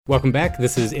Welcome back.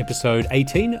 This is episode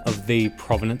 18 of the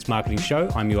Provenance Marketing Show.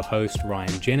 I'm your host,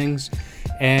 Ryan Jennings.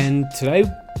 And today,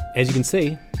 as you can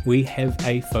see, we have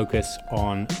a focus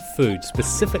on food,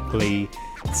 specifically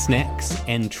snacks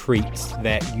and treats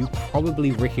that you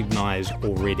probably recognize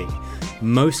already.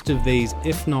 Most of these,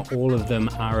 if not all of them,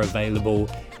 are available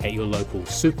at your local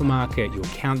supermarket, your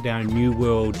Countdown, New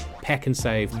World, Pack and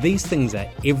Save. These things are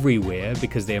everywhere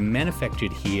because they're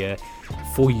manufactured here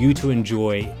for you to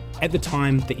enjoy at the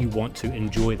time that you want to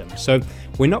enjoy them. So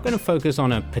we're not going to focus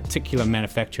on a particular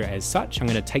manufacturer as such. I'm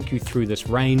going to take you through this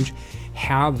range,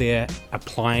 how they're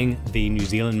applying the New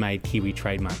Zealand made Kiwi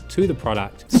trademark to the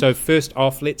product. So first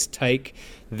off, let's take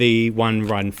the one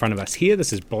right in front of us here.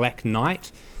 This is Black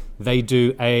Knight. They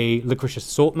do a licorice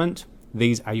assortment.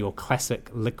 These are your classic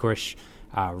licorice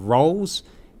rolls.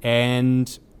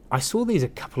 And I saw these a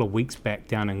couple of weeks back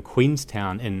down in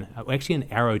Queenstown, in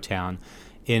Arrowtown,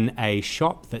 in a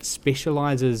shop that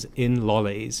specializes in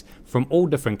lollies from all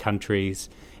different countries.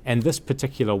 And this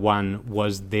particular one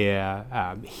was their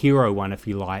hero one, if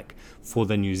you like, for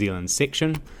the New Zealand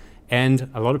section. And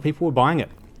a lot of people were buying it.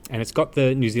 And it's got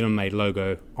the New Zealand made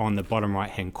logo on the bottom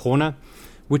right-hand corner,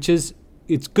 which is,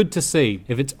 it's good to see.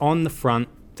 If it's on the front,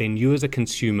 then you as a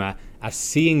consumer are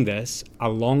seeing this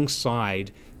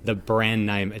alongside the brand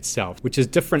name itself, which is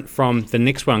different from the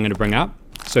next one I'm going to bring up.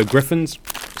 So Griffin's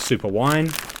Super Wine.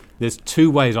 There's two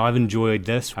ways I've enjoyed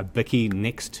this. A bicky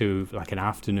next to like an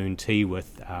afternoon tea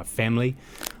with family.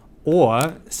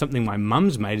 Or something my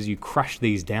mum's made is you crush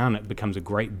these down, it becomes a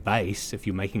great base if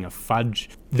you're making a fudge.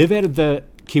 They've added the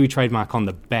Kiwi trademark on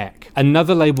the back.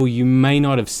 Another label you may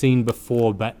not have seen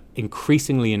before, but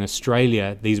increasingly in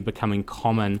Australia, these are becoming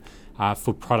common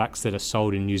for products that are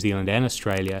sold in New Zealand and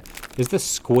Australia. There's this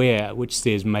square which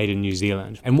says made in New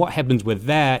Zealand. And what happens with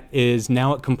that is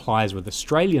now it complies with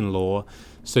Australian law,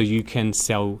 so you can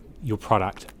sell your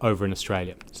product over in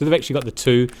Australia. So they've actually got the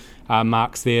two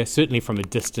marks there. Certainly from a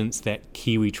distance, that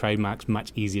Kiwi trademark's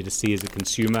much easier to see as a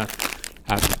consumer.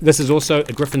 This is also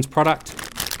a Griffin's product.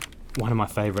 One of my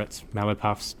favorites, Mallow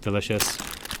Puffs, delicious,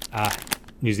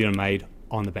 New Zealand made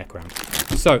on the background.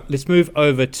 So let's move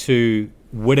over to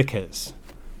Whittaker's.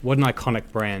 What an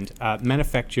iconic brand,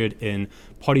 manufactured in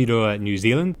Porirua, New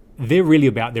Zealand. They're really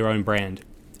about their own brand.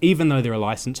 Even though they're a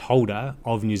license holder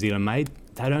of New Zealand made,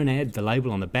 they don't add the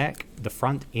label on the back, the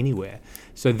front, anywhere.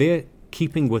 So they're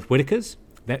keeping with Whittaker's.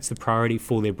 That's the priority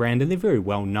for their brand, and they're very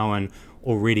well known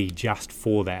already just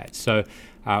for that. So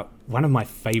one of my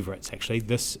favorites, actually,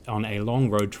 this on a long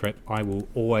road trip, I will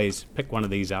always pick one of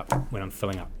these up when I'm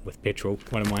filling up with petrol.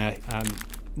 One of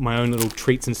my own little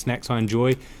treats and snacks I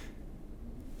enjoy.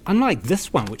 Unlike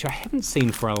this one, which I haven't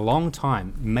seen for a long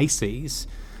time, Macy's.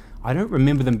 I don't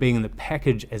remember them being in the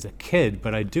package as a kid,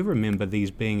 but I do remember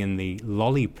these being in the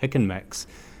lolly pick and mix.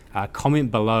 Comment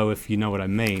below if you know what I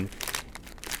mean.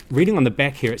 Reading on the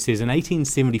back here, it says, in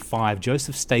 1875,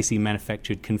 Joseph Stacey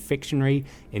manufactured confectionery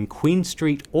in Queen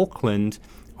Street, Auckland,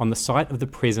 on the site of the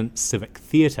present Civic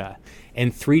Theatre,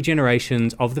 and 3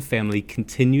 generations of the family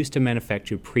continues to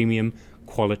manufacture premium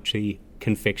quality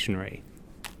confectionery.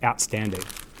 Outstanding.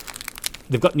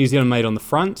 They've got New Zealand made on the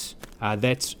front.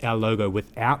 That's our logo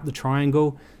without the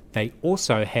triangle. They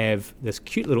also have this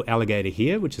cute little alligator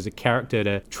here, which is a character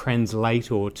to translate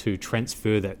or to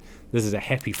transfer that this is a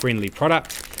happy, friendly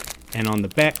product. And on the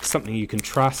back, something you can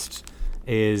trust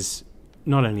is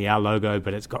not only our logo,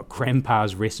 but it's got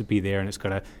Grandpa's recipe there, and it's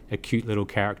got a cute little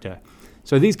character.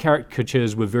 So these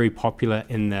caricatures were very popular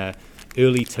in the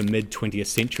early to mid 20th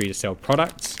century to sell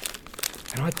products,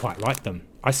 and I quite like them.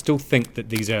 I still think that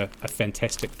these are a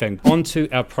fantastic thing. On to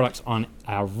our products on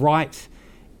our right.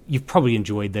 You've probably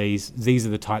enjoyed these. These are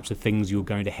the types of things you're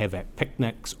going to have at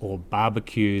picnics or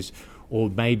barbecues, or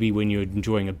maybe when you're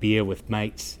enjoying a beer with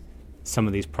mates. Some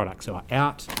of these products are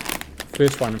out.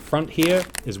 First one in front here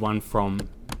is one from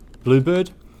Bluebird.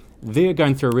 They're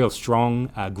going through a real strong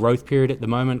growth period at the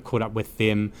moment. Caught up with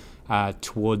them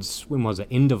towards, when was it,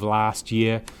 end of last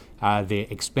year. They're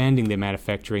expanding their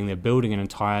manufacturing. They're building an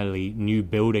entirely new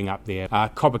building up there.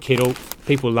 Copper kettle,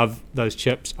 people love those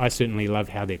chips. I certainly love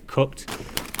how they're cooked.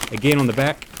 Again on the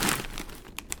back,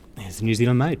 there's New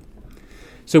Zealand made.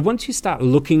 So once you start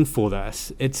looking for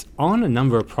this, it's on a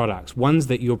number of products, ones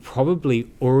that you're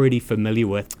probably already familiar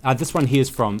with. This one here is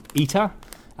from Eater,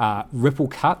 Ripple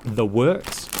Cut, The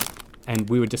Works, and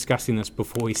we were discussing this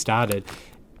before we started.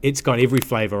 It's got every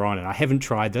flavour on it. I haven't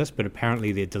tried this, but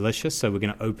apparently they're delicious, so we're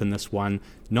going to open this one,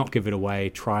 not give it away,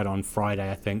 try it on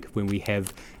Friday, I think, when we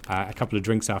have a couple of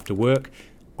drinks after work.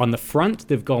 On the front,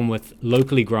 they've gone with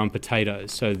locally grown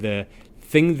potatoes, so the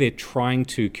thing they're trying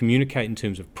to communicate in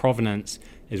terms of provenance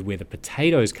is where the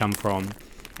potatoes come from,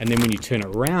 And then when you turn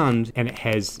it around, and it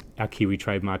has our Kiwi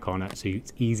trademark on it, so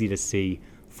it's easy to see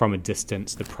from a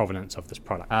distance the provenance of this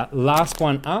product. Last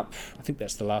one up, I think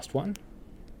that's the last one.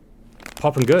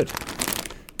 Poppin' Good.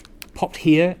 Popped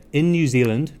here in New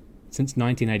Zealand since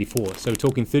 1984. So we're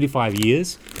talking 35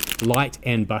 years, light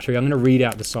and buttery. I'm going to read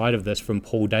out the side of this from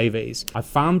Paul Davies. I've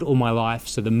farmed all my life,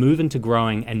 so the move into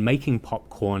growing and making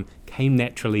popcorn came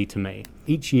naturally to me.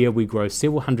 Each year we grow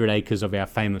several hundred acres of our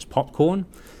famous popcorn.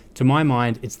 To my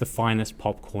mind, it's the finest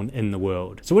popcorn in the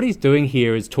world. So what he's doing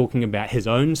here is talking about his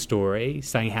own story,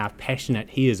 saying how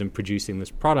passionate he is in producing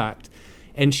this product,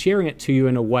 and sharing it to you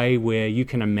in a way where you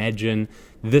can imagine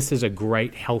this is a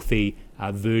great, healthy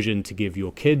version to give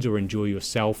your kids or enjoy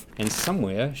yourself, and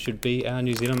somewhere should be our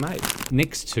New Zealand made.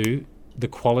 Next to the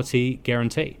quality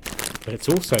guarantee. But it's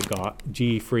also got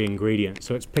GE-free ingredients,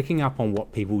 so it's picking up on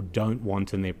what people don't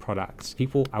want in their products.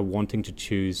 People are wanting to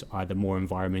choose either more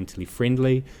environmentally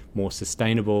friendly, more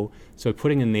sustainable, so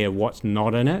putting in there what's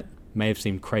not in it may have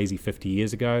seemed crazy 50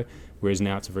 years ago, whereas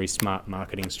now it's a very smart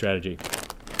marketing strategy.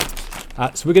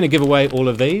 So we're going to give away all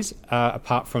of these,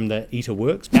 apart from the Eater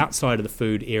Works, outside of the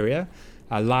food area.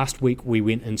 Last week we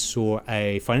went and saw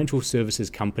a financial services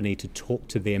company to talk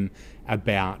to them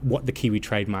about what the Kiwi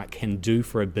trademark can do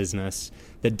for a business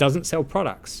that doesn't sell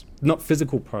products, not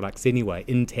physical products anyway,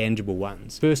 intangible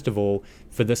ones. First of all,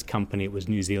 for this company it was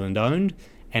New Zealand owned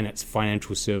and it's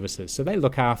financial services. So they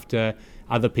look after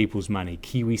other people's money,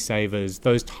 Kiwi savers,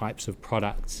 those types of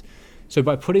products. So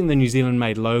by putting the New Zealand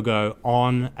Made logo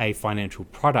on a financial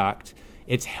product,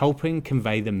 it's helping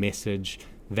convey the message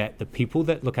that the people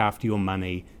that look after your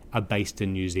money are based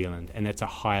in New Zealand, and that's a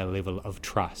higher level of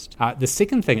trust. The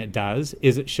second thing it does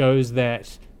is it shows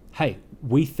that, hey,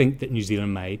 we think that New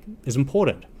Zealand Made is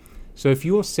important. So if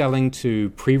you're selling to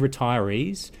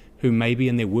pre-retirees who maybe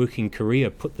in their working career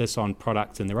put this on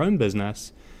products in their own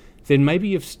business, then maybe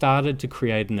you've started to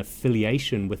create an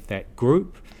affiliation with that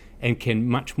group and can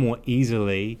much more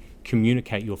easily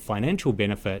communicate your financial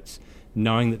benefits,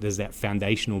 knowing that there's that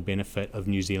foundational benefit of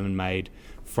New Zealand Made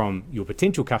from your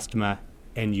potential customer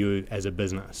and you as a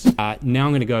business. Now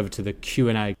I'm going to go over to the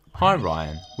Q&A. Hi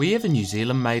Ryan, we have a New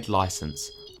Zealand Made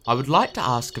license. I would like to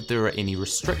ask if there are any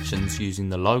restrictions using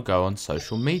the logo on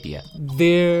social media.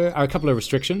 There are a couple of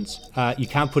restrictions. You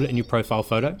can't put it in your profile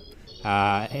photo.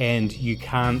 And you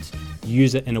can't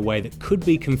use it in a way that could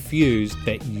be confused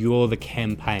that you're the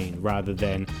campaign rather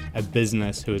than a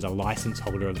business who is a license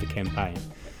holder of the campaign.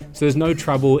 So there's no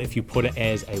trouble if you put it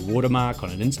as a watermark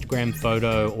on an Instagram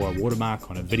photo or a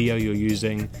watermark on a video you're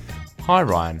using. Hi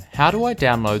Ryan, how do I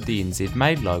download the NZ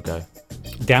Made logo?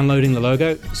 Downloading the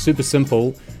logo, super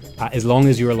simple, as long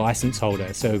as you're a license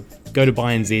holder. So go to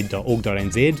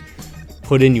buynz.org.nz,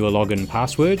 put in your login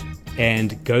password,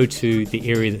 and go to the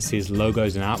area that says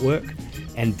logos and artwork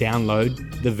and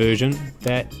download the version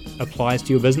that applies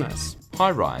to your business. Hi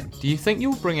Ryan, do you think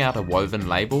you'll bring out a woven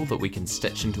label that we can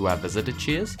stitch into our visitor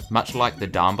chairs, much like the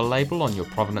Damba label on your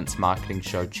Provenance Marketing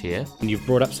Show chair? And you've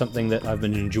brought up something that I've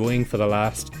been enjoying for the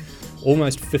last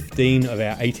almost 15 of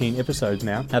our 18 episodes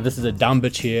now. Now this is a Damba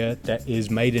chair that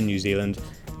is made in New Zealand,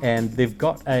 and they've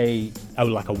got a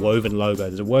woven logo.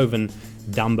 There's a woven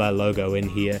Damba logo in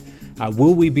here.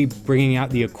 Will we be bringing out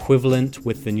the equivalent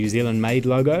with the New Zealand Made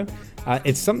logo?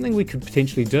 It's something we could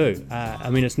potentially do.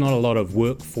 It's not a lot of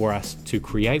work for us to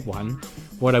create one.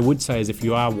 What I would say is if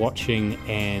you are watching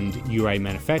and you're a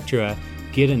manufacturer,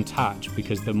 get in touch,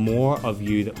 because the more of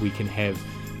you that we can have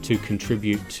to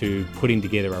contribute to putting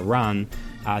together a run,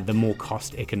 the more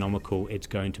cost economical it's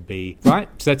going to be. Right,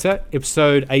 so that's it.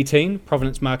 Episode 18,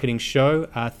 Provenance Marketing Show.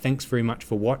 Thanks very much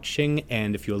for watching,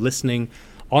 and if you're listening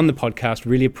on the podcast,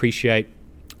 really appreciate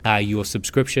your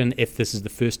subscription. If this is the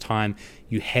first time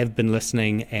you have been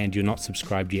listening and you're not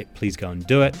subscribed yet, please go and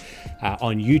do it.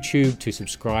 On YouTube, to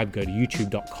subscribe, go to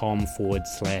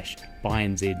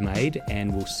youtube.com/buynzmade,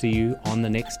 and we'll see you on the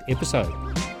next episode.